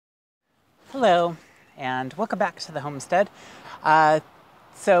Hello, and welcome back to the homestead.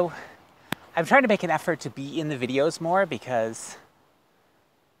 So I'm trying to make an effort to be in the videos more because,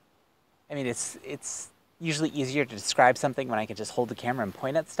 I mean, it's usually easier to describe something when I can just hold the camera and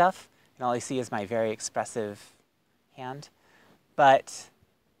point at stuff, and all I see is my very expressive hand. But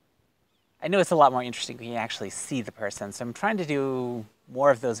I know it's a lot more interesting when you actually see the person, so I'm trying to do more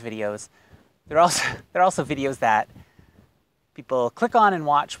of those videos. They're also videos that people click on and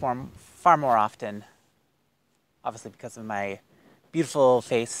watch far more often, obviously because of my beautiful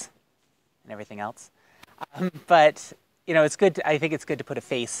face and everything else. But you know, it's good. I think it's good to put a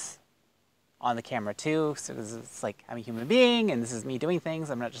face on the camera too, so it's like I'm a human being, and this is me doing things.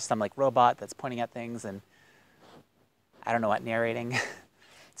 I'm not just some like robot that's pointing at things and I don't know what narrating.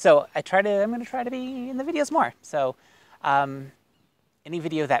 So I'm going to try to be in the videos more. So any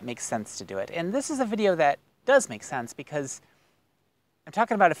video that makes sense to do it, and this is a video that does make sense because I'm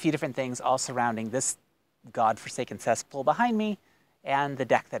talking about a few different things all surrounding this godforsaken cesspool behind me and the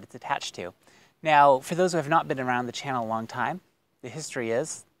deck that it's attached to. Now, for those who have not been around the channel a long time, the history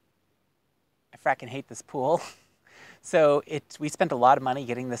is I fracking hate this pool. So we spent a lot of money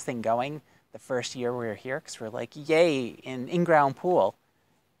getting this thing going the first year we were here because we're like, yay, an in-ground pool.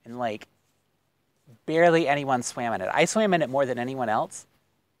 And like barely anyone swam in it. I swam in it more than anyone else.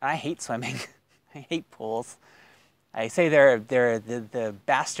 And I hate swimming. I hate pools. I say they're the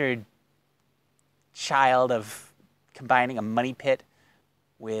bastard child of combining a money pit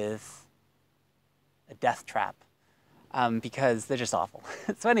with a death trap because they're just awful.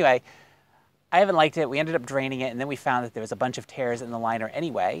 So anyway, I haven't liked it. We ended up draining it, and then we found that there was a bunch of tears in the liner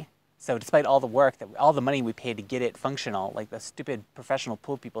anyway. So despite all the work, all the money we paid to get it functional, like the stupid professional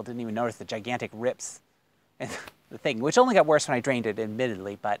pool people didn't even notice the gigantic rips in the thing, which only got worse when I drained it,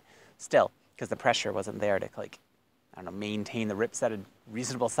 admittedly, but still, because the pressure wasn't there to like, I don't know, maintain the rips at a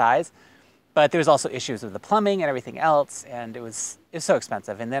reasonable size. But there was also issues with the plumbing and everything else, and it was so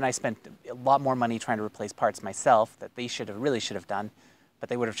expensive. And then I spent a lot more money trying to replace parts myself that they really should have done, but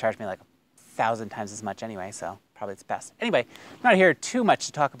they would have charged me like 1,000 times as much anyway, so probably it's best. Anyway, I'm not here too much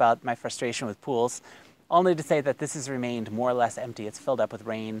to talk about my frustration with pools. Only to say that this has remained more or less empty. It's filled up with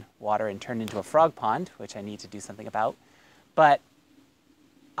rain, water, and turned into a frog pond, which I need to do something about. But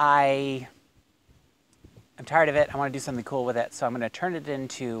I'm tired of it. I want to do something cool with it, so I'm going to turn it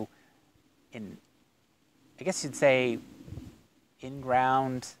into, I guess you'd say,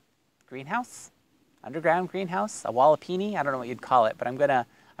 in-ground greenhouse, underground greenhouse, a wallapini. I don't know what you'd call it, but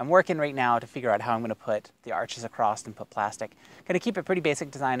I'm working right now to figure out how I'm going to put the arches across and put plastic. Going to keep a pretty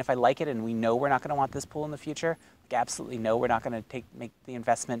basic design. If I like it, and we know we're not going to want this pool in the future, like absolutely no, we're not going to make the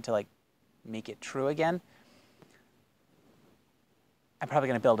investment to like make it true again. I'm probably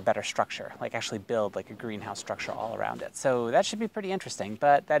going to build a better structure, like actually build like a greenhouse structure all around it. So that should be pretty interesting,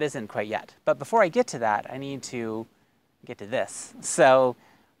 but that isn't quite yet. But before I get to that, I need to get to this. So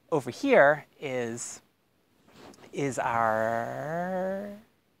over here is our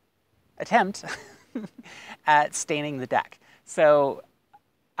attempt at staining the deck. So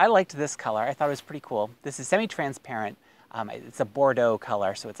I liked this color. I thought it was pretty cool. This is semi-transparent. It's a Bordeaux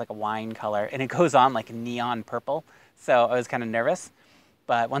color, so it's like a wine color, and it goes on like neon purple. So I was kind of nervous.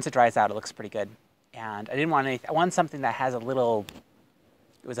 But once it dries out, it looks pretty good. And I wanted something that has it was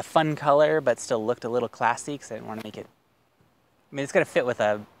a fun color, but still looked a little classy, because I didn't want to make it, I mean, it's going to fit with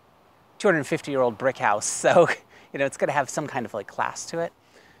a 250-year-old brick house. So, you know, it's going to have some kind of like class to it.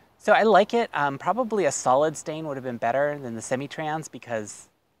 So I like it. Probably a solid stain would have been better than the semi-trans, because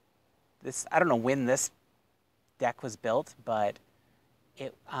I don't know when this deck was built, but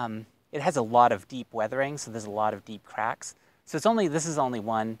it has a lot of deep weathering, so there's a lot of deep cracks. So this is only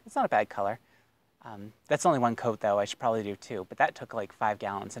one. It's not a bad color. That's only one coat, though. I should probably do two. But that took like 5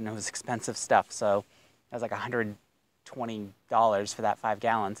 gallons, and it was expensive stuff. So that was like $120 for that 5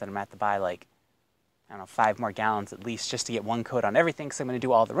 gallons, and I'm going to have to buy like, I don't know, 5 more gallons at least just to get one coat on everything. So I'm going to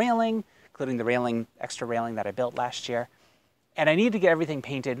do all the railing, including the extra railing that I built last year. And I need to get everything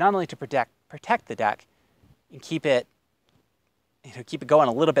painted, not only to protect the deck and keep it going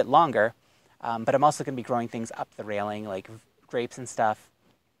a little bit longer, but I'm also going to be growing things up the railing, like grapes and stuff.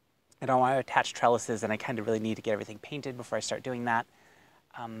 I don't want to attach trellises, and I kind of really need to get everything painted before I start doing that.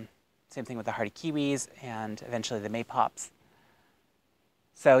 Same thing with the hardy kiwis and eventually the maypops.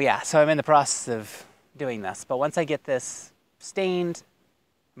 So yeah, so I'm in the process of doing this. But once I get this stained,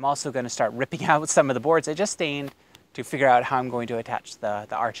 I'm also going to start ripping out some of the boards I just stained to figure out how I'm going to attach the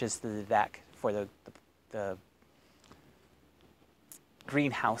arches to the deck for the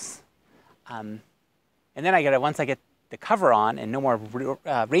greenhouse. And then once I get the cover on and no more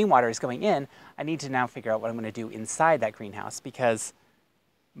rainwater is going in, I need to now figure out what I'm going to do inside that greenhouse, because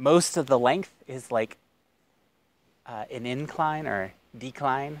most of the length is like an incline or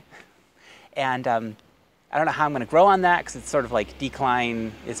decline. And I don't know how I'm going to grow on that because it's sort of like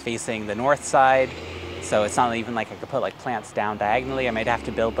decline is facing the north side. So it's not even like I could put like plants down diagonally. I might have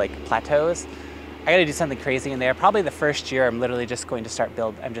to build like plateaus. I got to do something crazy in there. Probably the first year I'm literally just going to start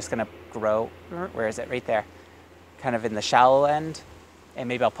I'm just going to grow. Where is it? Right there. Kind of in the shallow end. And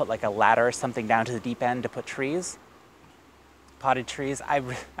maybe I'll put like a ladder or something down to the deep end to put trees. Potted trees. I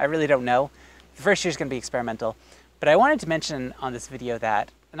really don't know. The first year is going to be experimental. But I wanted to mention on this video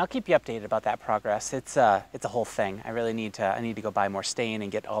that, and I'll keep you updated about that progress. It's a whole thing. I need to go buy more stain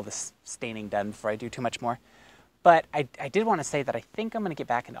and get all this staining done before I do too much more. But I did want to say that I think I'm going to get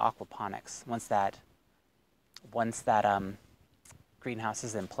back into aquaponics once that greenhouse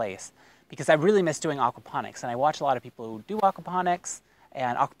is in place, because I really miss doing aquaponics, and I watch a lot of people who do aquaponics,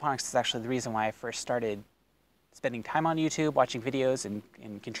 and aquaponics is actually the reason why I first started spending time on YouTube, watching videos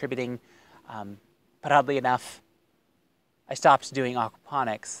and contributing. But oddly enough, I stopped doing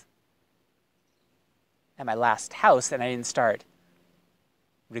aquaponics at my last house, and I didn't start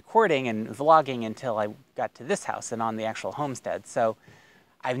recording and vlogging until I got to this house and on the actual homestead. So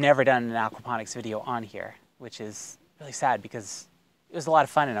I've never done an aquaponics video on here, which is really sad because it was a lot of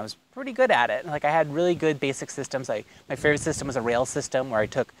fun and I was pretty good at it. Like I had really good basic systems. My favorite system was a rail system where I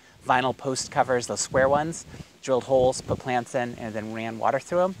took vinyl post covers, those square ones, drilled holes, put plants in, and then ran water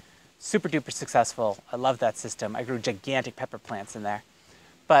through them. Super duper successful. I love that system. I grew gigantic pepper plants in there.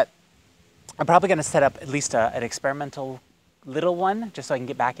 But I'm probably going to set up at least an experimental little one just so I can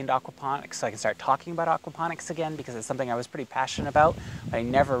get back into aquaponics, so I can start talking about aquaponics again, because it's something I was pretty passionate about, but I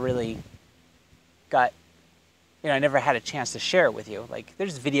never really got, I never had a chance to share it with you. Like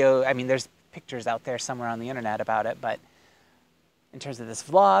there's there's pictures out there somewhere on the internet about it, but in terms of this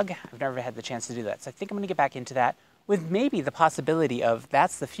vlog, I've never had the chance to do that. So I think I'm going to get back into that with maybe the possibility of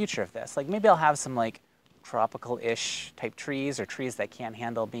that's the future of this. Like maybe I'll have some like tropical-ish type trees or trees that can't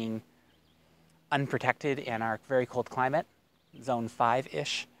handle being unprotected in our very cold climate, zone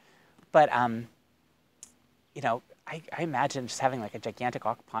 5-ish. But, I imagine just having like a gigantic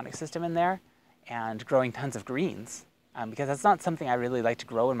aquaponic system in there and growing tons of greens, because that's not something I really like to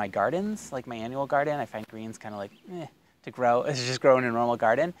grow in my gardens, like my annual garden. I find greens kind of like, to grow. It's just growing in a normal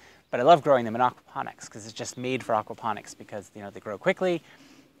garden. But I love growing them in aquaponics because it's just made for aquaponics, because, they grow quickly.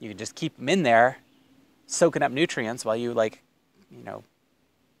 You can just keep them in there, soaking up nutrients while you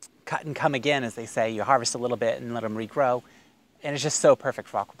cut and come again, as they say. You harvest a little bit and let them regrow. And it's just so perfect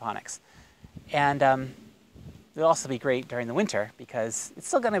for aquaponics. And it'll also be great during the winter because it's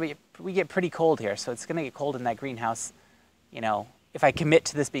still going to be, we get pretty cold here. So it's going to get cold in that greenhouse. If I commit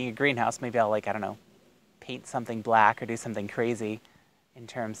to this being a greenhouse, maybe I'll paint something black or do something crazy in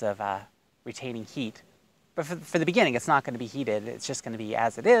terms of retaining heat. But for the beginning, it's not going to be heated. It's just going to be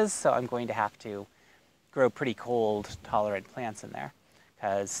as it is. So I'm going to have to grow pretty cold tolerant plants in there.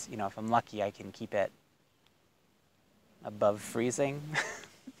 Because, if I'm lucky, I can keep it above freezing.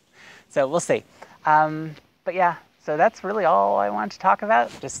 So we'll see. But yeah, so that's really all I wanted to talk about.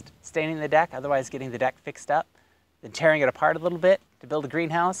 Just staining the deck, otherwise getting the deck fixed up, then tearing it apart a little bit to build a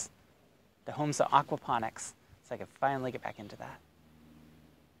greenhouse. The home's aquaponics. So I can finally get back into that.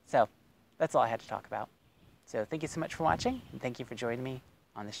 So that's all I had to talk about. So thank you so much for watching, and thank you for joining me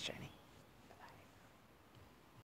on this journey.